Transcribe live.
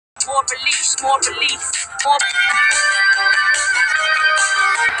More release, more release, more...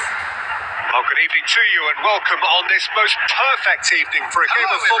 Well, good evening to you and welcome on this most perfect evening for a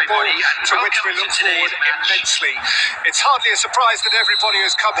game of football to which we look forward immensely. It's hardly a surprise that everybody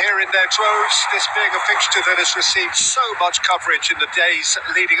has come here in their droves, this being a fixture that has received so much coverage in the days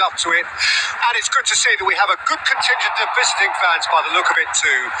leading up to it. And it's good to see that we have a good contingent of visiting fans by the look of it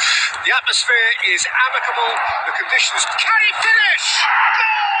too. The atmosphere is amicable, the conditions... Can he finish?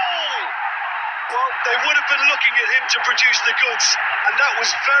 Goal! Well, they would have been looking at him to produce the goods, and that was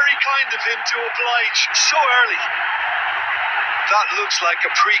very kind of him to oblige so early. That looks like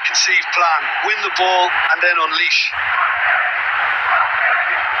a preconceived plan. Win the ball and then unleash.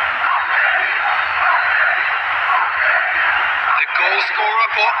 The goal scorer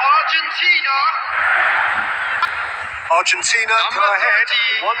for Argentina. Argentina go ahead,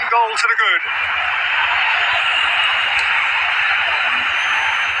 1 goal to the good.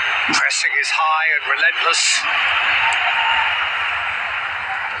 Pressing is high and relentless.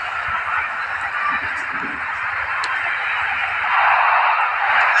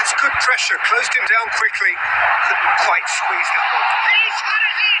 That's good pressure, closed him down quickly. Couldn't quite squeeze that one. He's had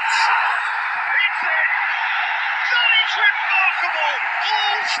a hit! It's it! That is remarkable!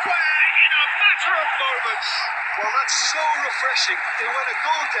 All square in a matter of moments. Well, that's so refreshing. They went a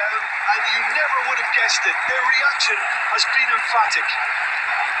goal down and you never would have guessed it. Their reaction has been emphatic.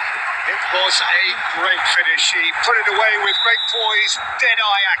 It was a great finish. He put it away with great poise,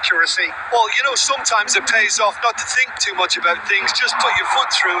 dead-eye accuracy. Well, you know, sometimes it pays off not to think too much about things, just put your foot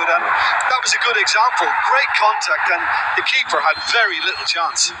through it, and that was a good example. Great contact, and the keeper had very little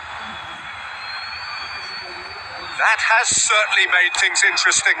chance. That has certainly made things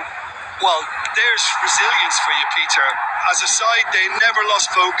interesting. Well, there's resilience for you, Peter. As a side, they never lost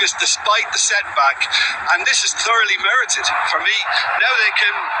focus despite the setback, and this is thoroughly merited. For me, now they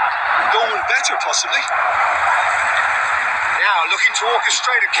can go one better, possibly. Now looking to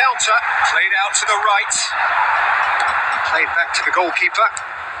orchestrate a counter, played out to the right. Played back to the goalkeeper.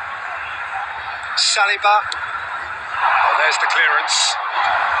 Saliba. Oh, there's the clearance.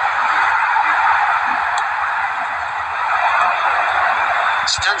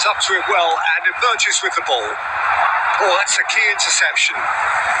 Stands up to it well and emerges with the ball. Oh, that's a key interception.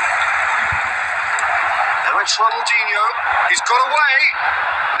 Now it's Ronaldinho. He's got away.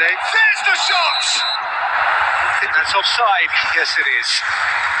 There's the shot! I think that's offside. Yes, it is.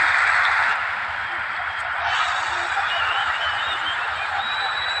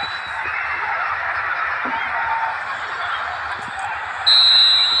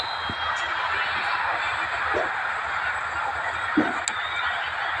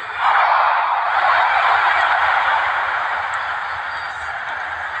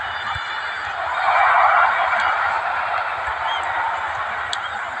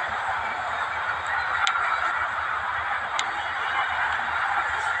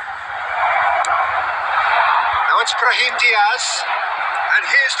 It's Brahim Diaz, and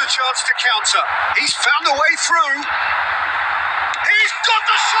here's the chance to counter. He's found a way through. He's got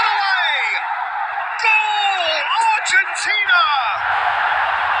the shot away! Goal! Argentina!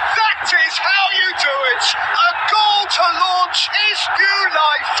 That is how you do it! A goal to launch his new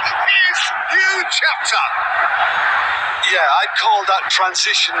life, his new chapter. Yeah, I'd call that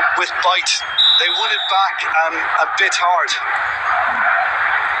transition with bite. They won it back a bit hard.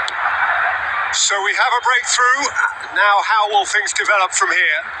 So we have a breakthrough. Now how will things develop from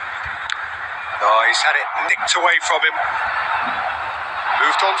here? Oh, he's had it nicked away from him.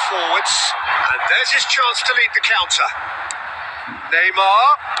 Moved on forwards. And there's his chance to lead the counter. Neymar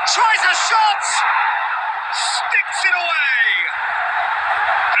tries a shot! Sticks it away!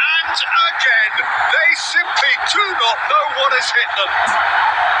 And again, they simply do not know what has hit them.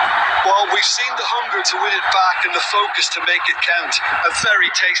 Well, we've seen the hunger to win it back and the focus to make it count. A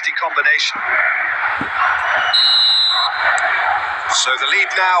very tasty combination. So the lead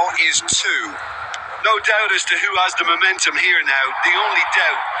now is 2. No doubt as to who has the momentum here now. The only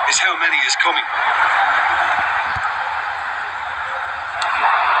doubt is how many is coming.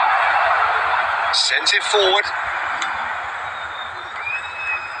 Sends it forward.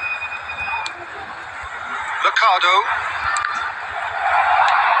 Ricardo.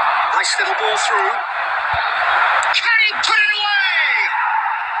 Nice little ball through. Can he put it away?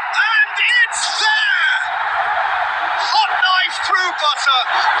 And it's there! Hot knife through butter.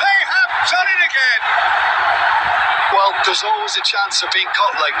 They have done it again. Well, there's always a chance of being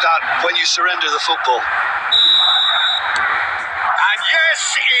caught like that when you surrender the football. And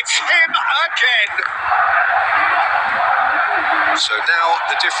yes, it's him again. So now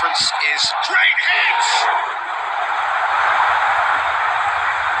the difference is great hit.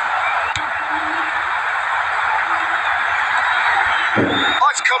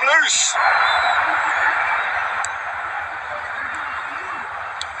 come loose.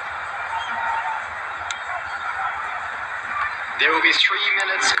 There will be 3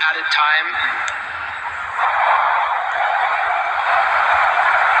 minutes added time.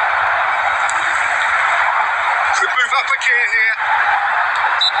 Could move up a gear here.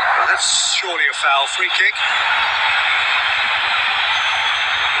 Well, that's surely a foul. Free kick.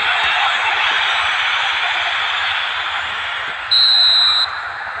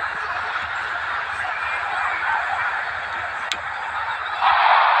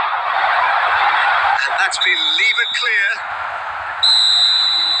 And that's been levered clear.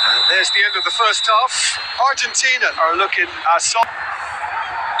 And there's the end of the first half. Argentina are looking solid.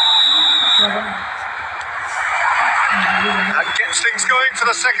 That gets things going for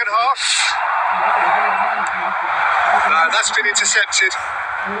the second half. That's been intercepted.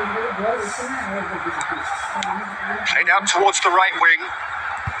 Played out towards the right wing.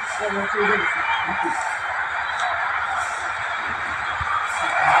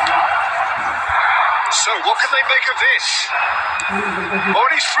 So what can they make of this? Oh,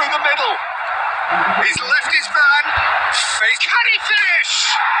 and he's through the middle. He's left his man. Can he finish?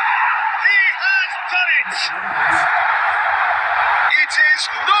 He has done it. It is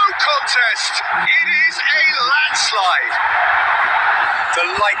no contest. It is a landslide. The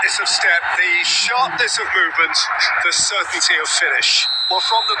lightness of step, the sharpness of movement, the certainty of finish. Well,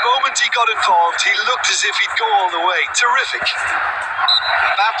 from the moment he got involved, he looked as if he'd go all the way. Terrific.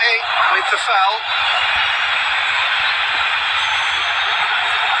 Mbappe with the foul.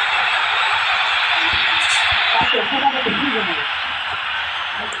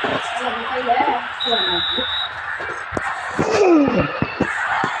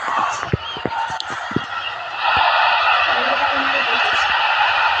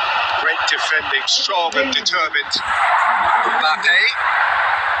 Great defending, strong and determined. Mbappe.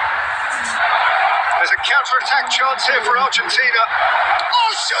 There's a counter-attack chance here for Argentina.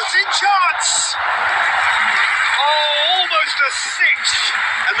 Oh, shooting chance! Oh, almost a sixth.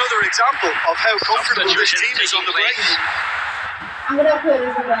 Another example of how comfortable this team is on the break. And that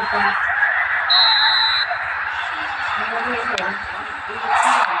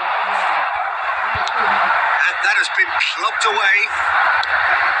has been plucked away.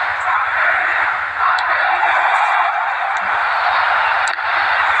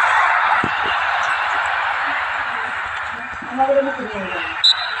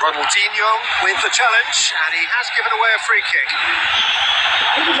 Ronaldinho with the challenge, and he has given away a free kick.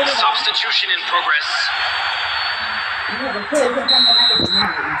 Substitution in progress.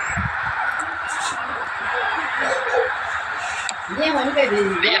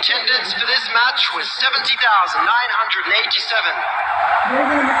 The attendance for this match was 70,987.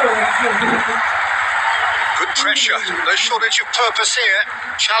 Good pressure, no shortage of purpose here.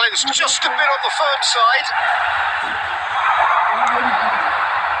 Challenged just a bit on the firm side.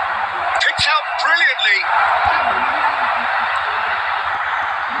 Picked out brilliantly.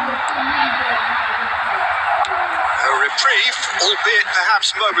 A reprieve, albeit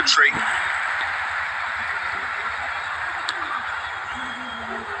perhaps momentary.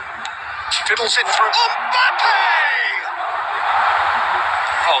 Fiddles it through. Mbappe!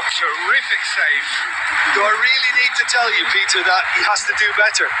 Oh, terrific save. Do I really need to tell you, Peter, that he has to do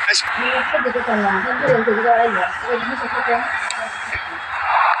better?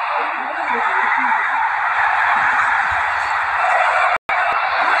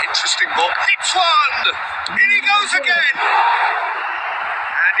 Interesting ball. Hits one! In he goes again!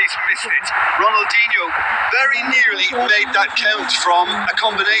 And he's missed it. Ronaldinho very nearly made that count from a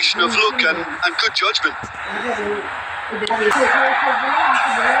combination of luck and good judgment.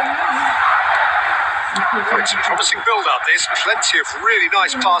 Oh, it's a promising build-up, this. Plenty of really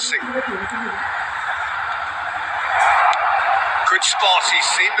nice passing. Good spot, he's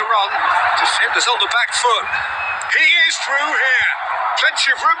seen the run. Defenders on the back foot. He is through here.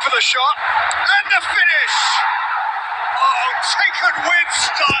 Plenty of room for the shot. And the finish! Oh, taken with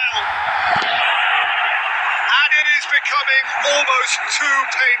style. And it is becoming almost too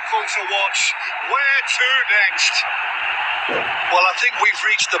painful to watch. Where to next? Well, I think we've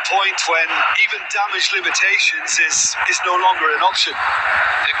reached the point when even damage limitations is no longer an option.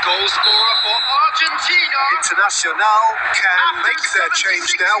 The goal scorer for Argentina. Internacional can make their change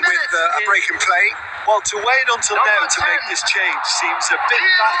now with a break in play. Well, to wait until now to make this change seems a bit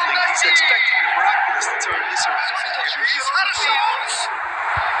baffling. He's expecting the miraculous to turn this around. He's had a chance.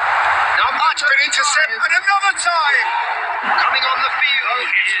 Now That's been intercepted another time. coming on the field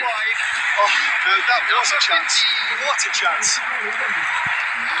is Wide. Oh, no, that was a chance. What a chance.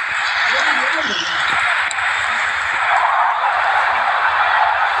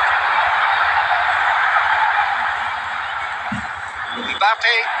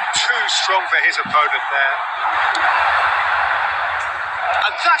 Mbappe, too strong for his opponent there.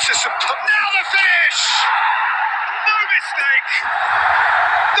 And that's a now the finish! No mistake!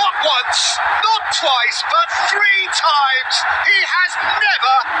 Not once, not twice, but 3 times. He has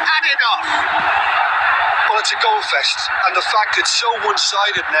never had enough. Well, it's a goal fest, and the fact it's so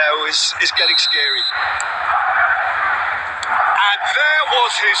one-sided now is getting scary. And there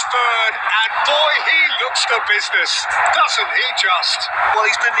was his third, and boy, he looks the business, doesn't he just? Well,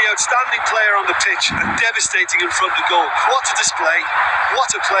 he's been the outstanding player on the pitch and devastating in front of goal. What a display,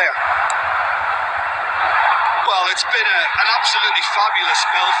 what a player. Well, it's been an absolutely fabulous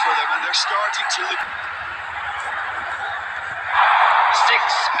spell for them, and they're starting to look... 6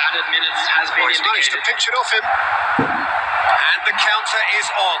 added minutes has been He's managed to indicated. pinch it off him. And the counter is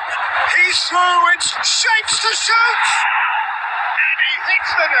on. He's through, it's shapes to shoot! And he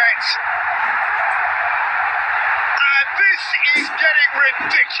hits the net. And this is getting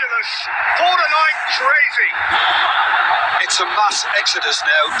ridiculous. Borderline crazy. It's a mass exodus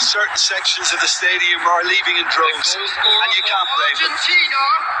now. Certain sections of the stadium are leaving in droves. And you can't blame them. Argentina.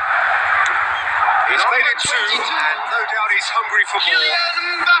 He's made it 2, and no doubt he's hungry for more.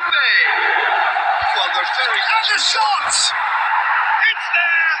 Kylian Mbappe. Well, they're very... And the shot! It's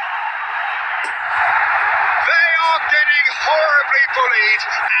there! They are getting horribly bullied,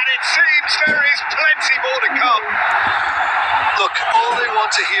 and it seems there is plenty more to come. Look, all they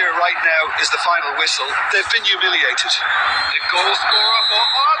want to hear right now is the final whistle. They've been humiliated. The goal scorer for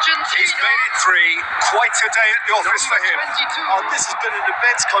Argentina. He's made it 3. Quite a day at the office for him. 22. Oh, this has been an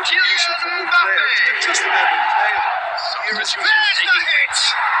immense contribution from one player. It's been just about unplayable. There's the hit!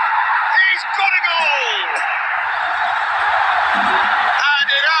 He's got a goal! And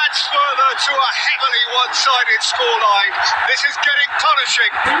it adds further to a heavily one-sided scoreline. This is getting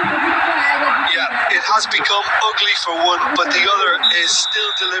punishing. Yeah, it has become ugly for one, but the other is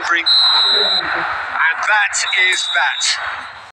still delivering. And that is that.